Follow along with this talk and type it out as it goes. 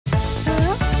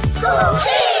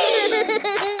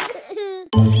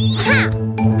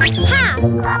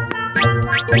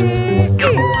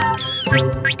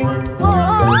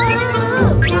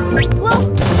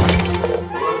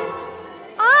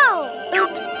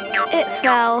It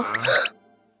fell.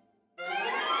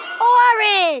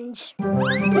 Orange!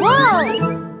 Whoa!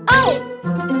 Oh!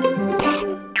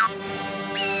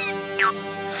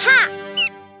 Ha!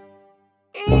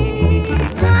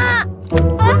 Ha!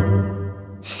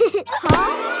 Huh?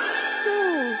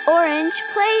 Orange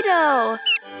Play-Doh.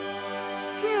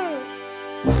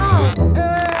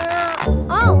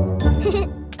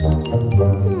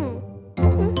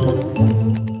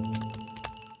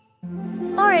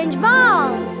 Orange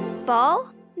ball. Ball?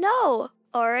 No.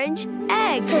 Orange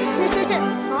egg.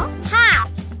 Huh? Ha!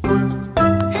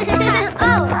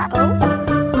 Oh!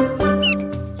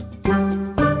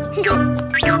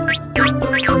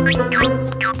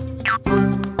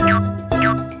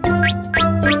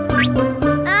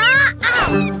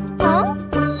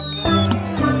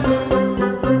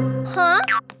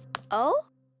 Oh?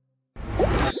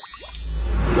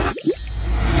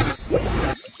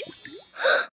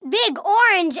 Big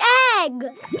orange egg!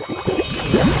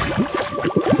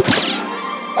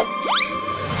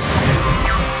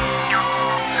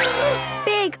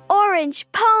 Big orange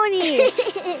pony!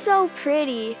 So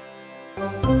pretty.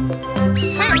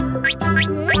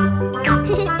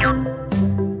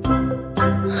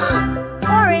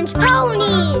 Orange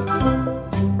pony!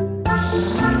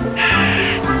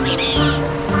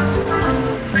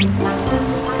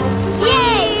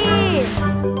 Yay!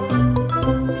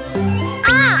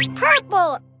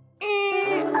 Purple!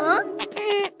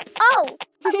 Oh!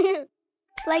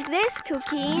 Like this,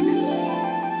 Cuquin.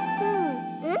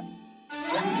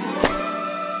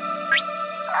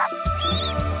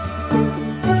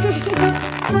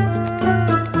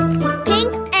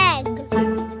 Pink egg.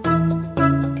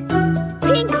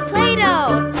 Pink Play-Doh.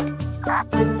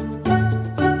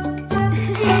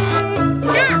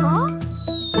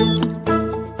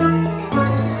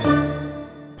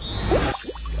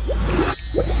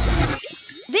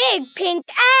 Big pink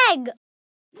egg.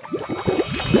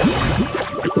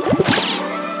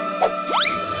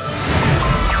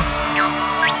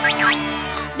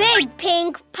 Big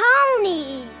pink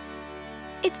pony.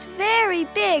 It's very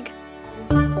big.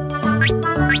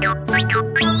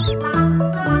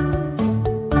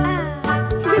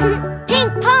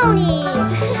 Pink pony.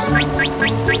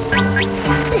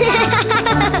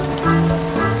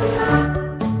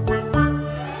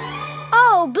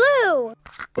 Oh, blue.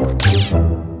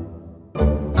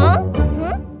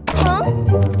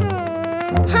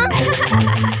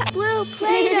 Blue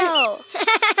Play-Doh.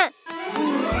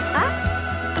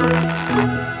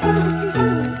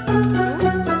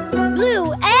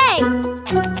 Blue egg.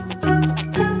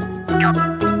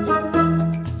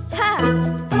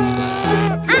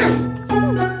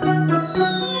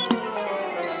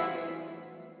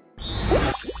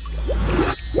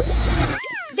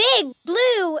 Big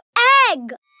blue egg.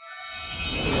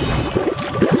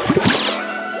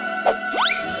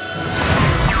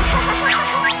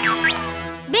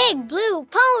 Big blue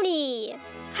pony.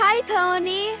 Hi,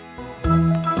 Pony.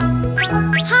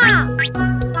 Ha!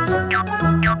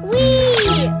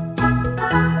 Wee!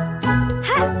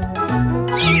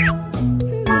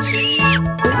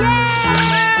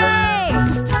 Yay!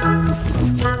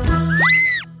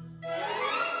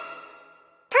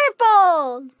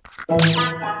 Purple.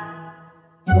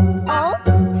 Oh?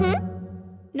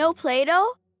 No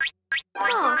Play-Doh?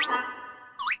 Huh.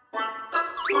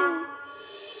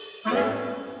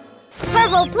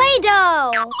 Purple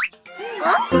Play-Doh.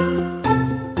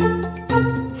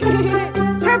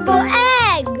 Purple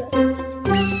egg.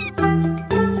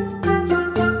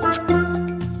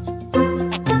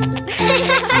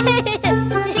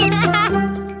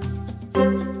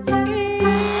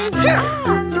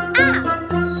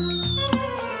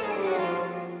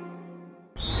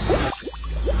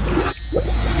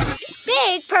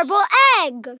 Big purple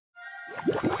egg.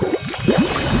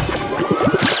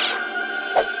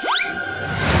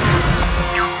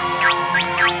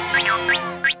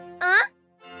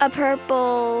 A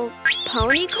purple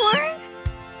ponycorn?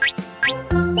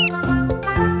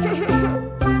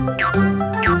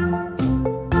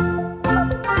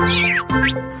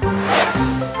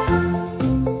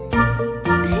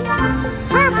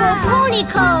 Purple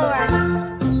ponycorn.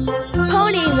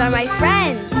 Ponies are my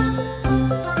friends.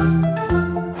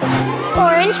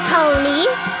 Orange pony.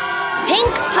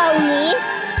 Pink pony.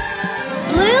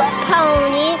 Blue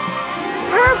pony.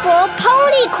 Purple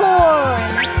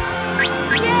ponycorn.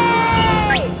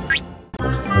 Yay!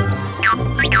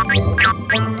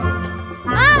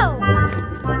 Oh!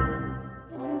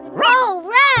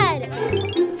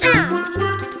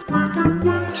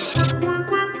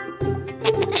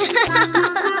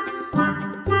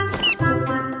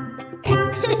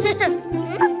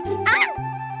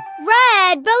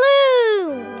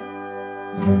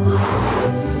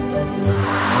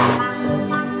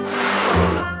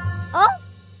 Oh,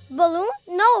 balloon?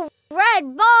 No,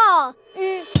 red ball.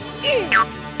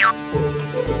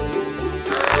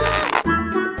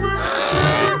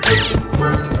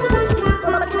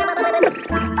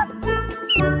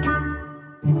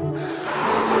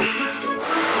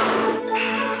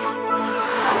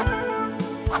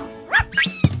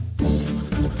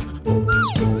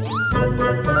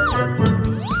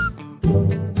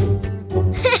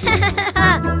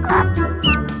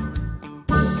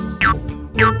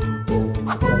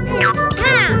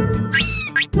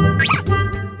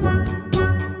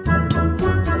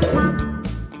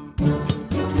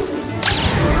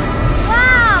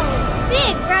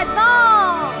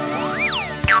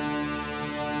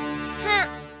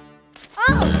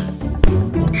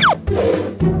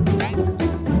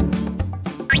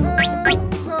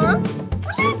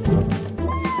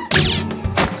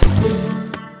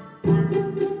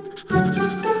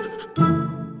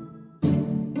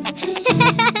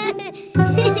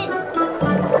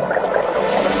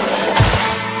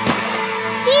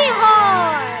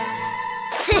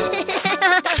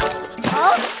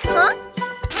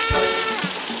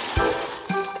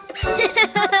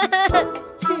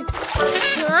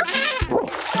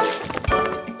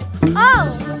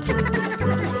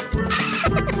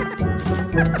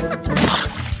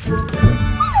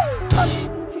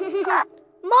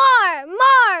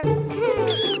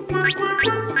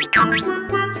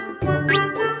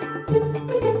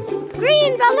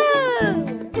 Green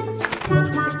balloon!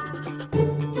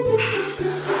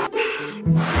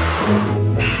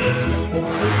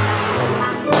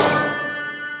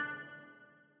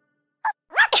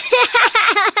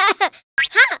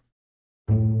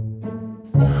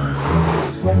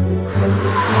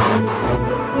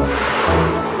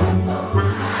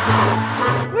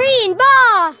 Green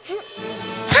ball!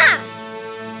 Ha!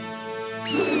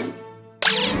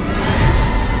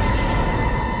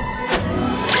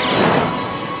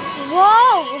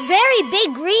 Whoa! Very big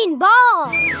green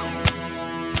ball!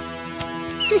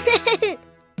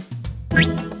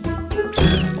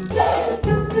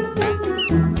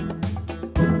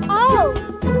 Oh!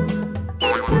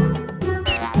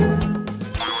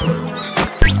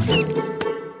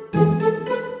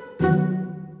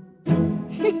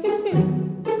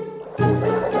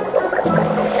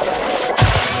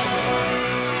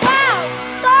 Wow!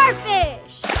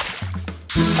 Starfish!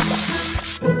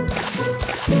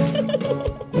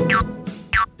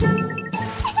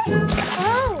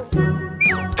 Oh!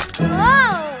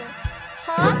 Oh!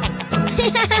 Huh?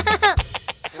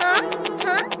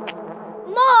 Huh?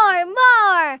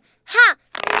 More! Ha!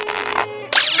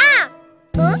 Ah!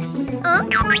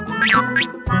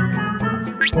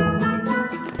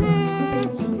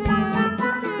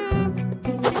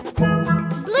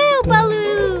 Blue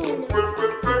balloon!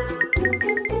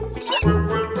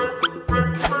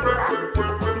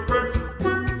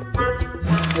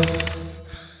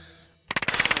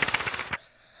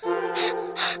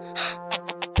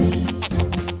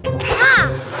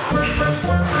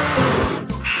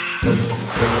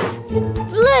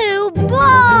 Blue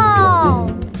ball!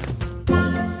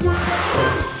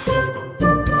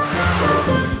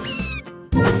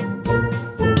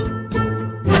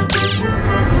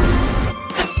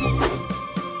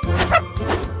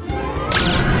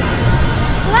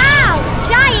 Wow!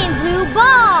 Giant blue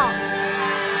ball!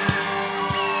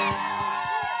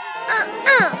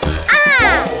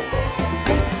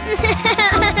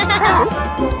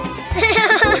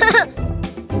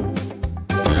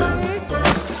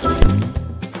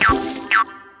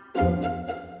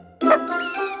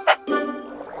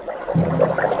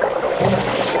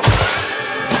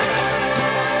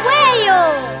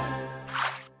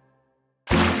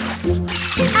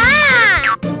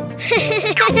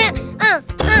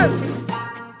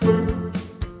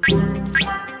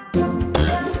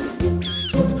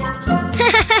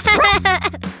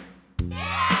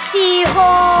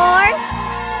 Seahorse,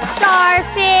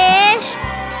 starfish,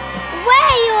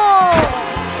 whale!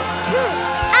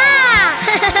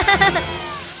 Ah!